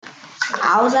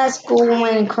I was at school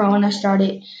when Corona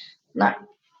started. Like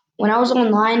when I was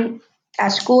online at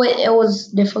school, it was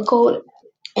difficult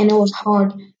and it was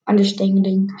hard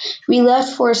understanding. We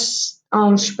left for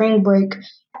spring break.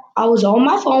 I was on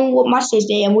my phone with my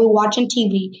sister and we were watching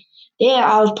TV. Then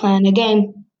I was playing a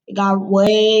game. It got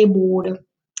way bored.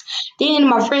 Then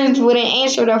my friends wouldn't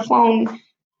answer their phone,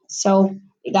 so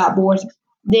it got bored.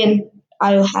 Then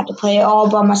I had to play it all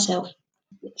by myself.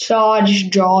 So I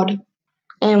just drawed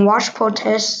and watched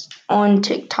protests on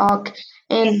TikTok.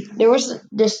 And there was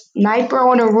this sniper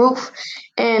on the roof,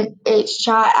 and it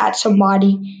shot at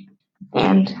somebody,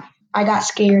 and I got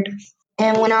scared.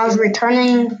 And when I was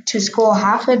returning to school,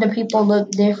 half of the people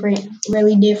looked different,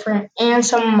 really different, and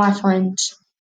some of my friends.